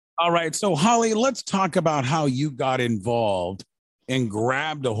All right. So, Holly, let's talk about how you got involved and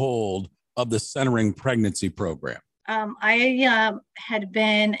grabbed a hold of the Centering Pregnancy Program. I had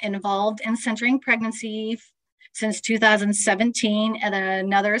been involved in centering pregnancy since 2017 at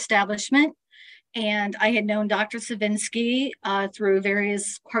another establishment. And I had known Dr. Savinsky through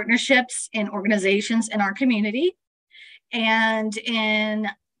various partnerships and organizations in our community. And in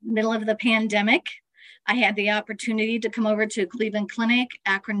the middle of the pandemic, I had the opportunity to come over to Cleveland Clinic,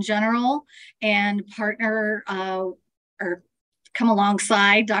 Akron General, and partner or come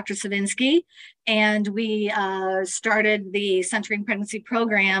alongside Dr. Savinsky. And we started the Centering Pregnancy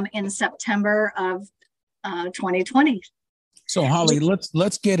Program in September of 2020. So, Holly,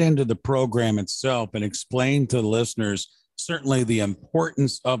 let's get into the program itself and explain to the listeners certainly the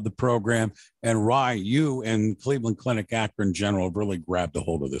importance of the program and why you and Cleveland Clinic Akron General really grabbed a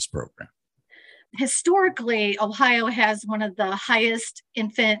hold of this program. Historically, Ohio has one of the highest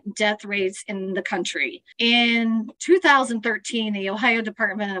infant death rates in the country. In 2013, the Ohio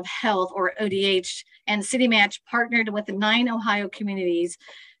Department of Health, or ODH, and CityMatch partnered with 9 Ohio communities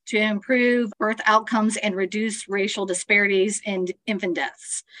to improve birth outcomes and reduce racial disparities in infant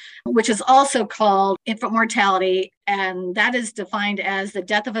deaths, which is also called infant mortality, and that is defined as the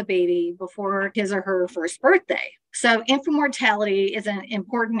death of a baby before his or her first birthday. So infant mortality is an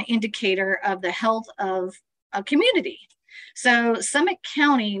important indicator of the health of a community. So Summit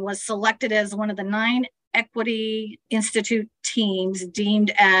County was selected as one of the 9 Equity Institute teams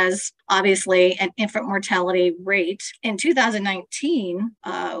deemed as obviously an infant mortality rate in 2019,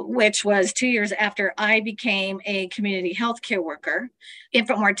 which was 2 years after I became a community healthcare worker.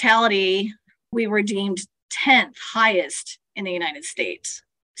 Infant mortality, we were deemed 10th highest in the United States.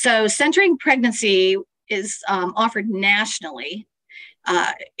 So centering pregnancy is offered nationally.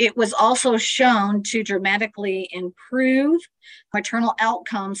 It was also shown to dramatically improve maternal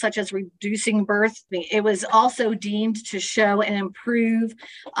outcomes, such as reducing birth. It was also deemed to show and improve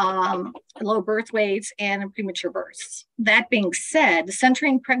low birth weights and premature births. That being said,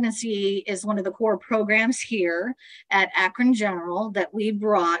 centering pregnancy is one of the core programs here at Akron General that we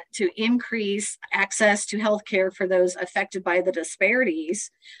brought to increase access to healthcare for those affected by the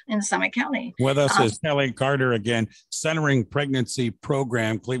disparities in Summit County. With us is Kelly Carter again, Centering Pregnancy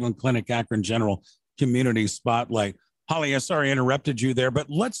Program, Cleveland Clinic, Akron General Community Spotlight. Holly, I'm sorry I interrupted you there, but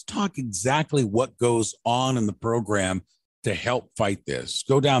let's talk exactly what goes on in the program to help fight this.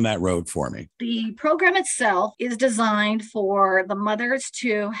 Go down that road for me. The program itself is designed for the mothers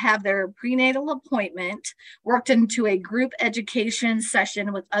to have their prenatal appointment worked into a group education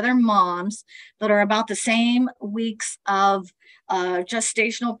session with other moms that are about the same weeks of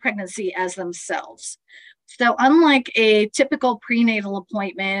gestational pregnancy as themselves. So unlike a typical prenatal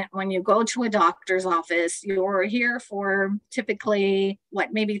appointment, when you go to a doctor's office, you're here for typically,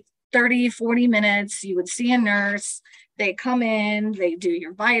 maybe 30, 40 minutes. You would see a nurse. They come in, they do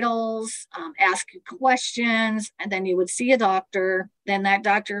your vitals, ask you questions, and then you would see a doctor. Then that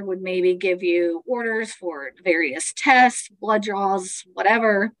doctor would maybe give you orders for various tests, blood draws,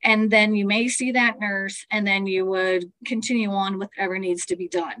 whatever. And then you may see that nurse, and then you would continue on with whatever needs to be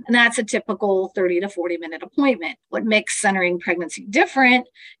done. And that's a typical 30 to 40 minute appointment. What makes centering pregnancy different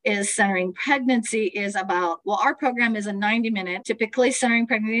is centering pregnancy is our program is a 90-minute. Typically, centering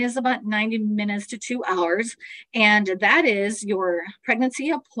pregnancy is about 90 minutes to 2 hours. And that is your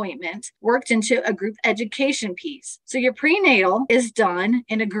pregnancy appointment worked into a group education piece. So your prenatal is done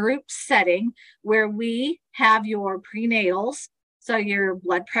in a group setting where we have your prenatals, so your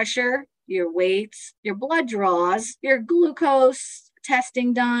blood pressure, your weights, your blood draws, your glucose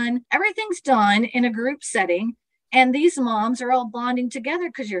testing done. Everything's done in a group setting. And these moms are all bonding together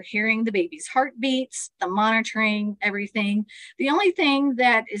because you're hearing the baby's heartbeats, the monitoring, everything. The only thing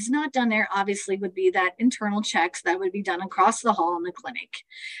that is not done there, obviously, would be that internal checks that would be done across the hall in the clinic.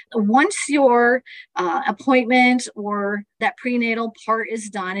 Once your appointment or that prenatal part is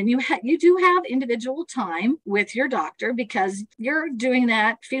done, and you do have individual time with your doctor because you're doing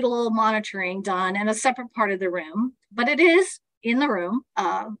that fetal monitoring done in a separate part of the room, but it is in the room.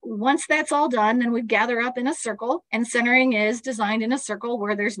 Once that's all done, then we gather up in a circle, and centering is designed in a circle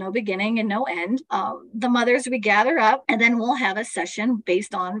where there's no beginning and no end. The mothers, we gather up, and then we'll have a session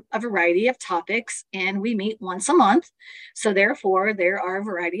based on a variety of topics, and we meet once a month. So therefore, there are a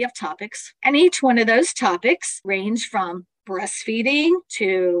variety of topics, and each one of those topics range from breastfeeding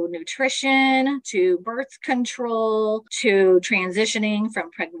to nutrition to birth control to transitioning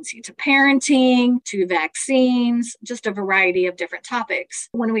from pregnancy to parenting to vaccines, just a variety of different topics.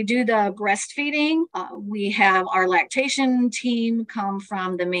 When we do the breastfeeding, we have our lactation team come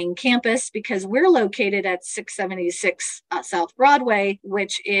from the main campus because we're located at 676 South Broadway,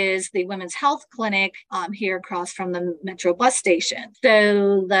 which is the Women's Health Clinic here across from the Metro bus station.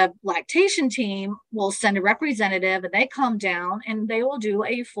 So the lactation team will send a representative and they come down and they will do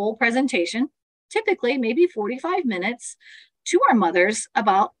a full presentation, typically maybe 45 minutes, to our mothers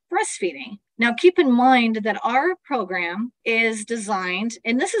about breastfeeding. Now, keep in mind that our program is designed,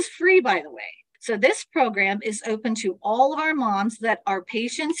 and this is free, by the way. So this program is open to all of our moms that are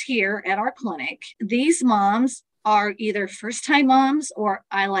patients here at our clinic. These moms are either first-time moms, or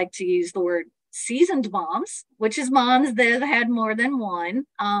I like to use the word seasoned moms, which is moms that have had more than one,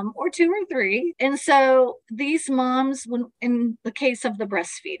 or two or three. And so these moms, when in the case of the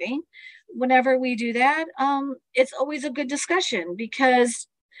breastfeeding, whenever we do that, it's always a good discussion because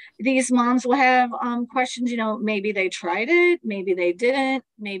these moms will have questions, maybe they tried it, maybe they didn't,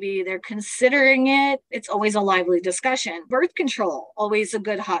 maybe they're considering it. It's always a lively discussion. Birth control, always a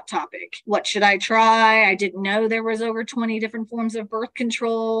good hot topic. What should I try? I didn't know there was over 20 different forms of birth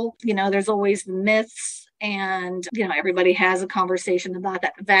control. There's always the myths. And, everybody has a conversation about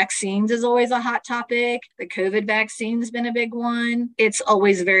that. Vaccines is always a hot topic. The COVID vaccine has been a big one. It's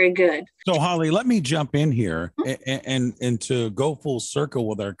always very good. So, Holly, let me jump in here and to go full circle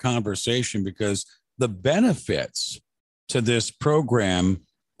with our conversation, because the benefits to this program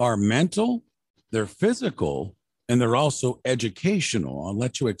are mental, they're physical, and they're also educational. I'll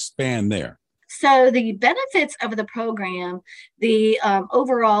let you expand there. So the benefits of the program, the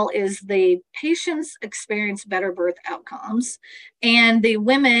overall is the patients experience better birth outcomes, and the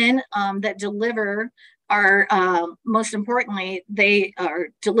women that deliver are, most importantly,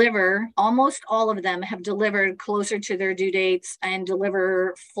 almost all of them have delivered closer to their due dates and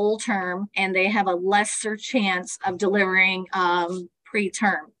deliver full term, and they have a lesser chance of delivering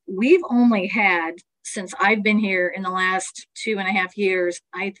preterm. We've only had, since I've been here in the last 2.5 years,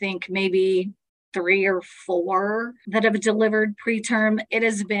 I think maybe 3 or 4 that have delivered preterm. It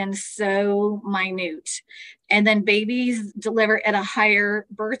has been so minute. And then babies deliver at a higher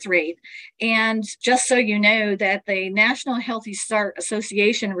birth rate. And just so you know that the National Healthy Start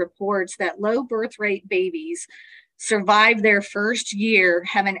Association reports that low birth rate babies survive their first year,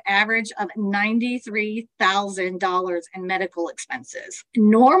 have an average of $93,000 in medical expenses.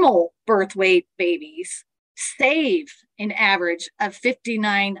 Normal birth weight babies save an average of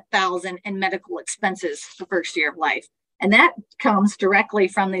 $59,000 in medical expenses the first year of life. And that comes directly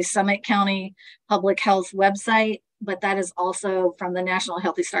from the Summit County Public Health website, but that is also from the National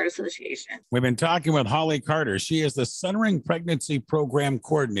Healthy Start Association. We've been talking with Holly Carter. She is the Centering Pregnancy Program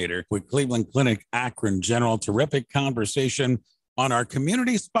Coordinator with Cleveland Clinic Akron General. Terrific conversation on our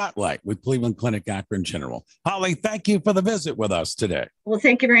community spotlight with Cleveland Clinic Akron General. Holly, thank you for the visit with us today. Well,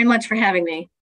 thank you very much for having me.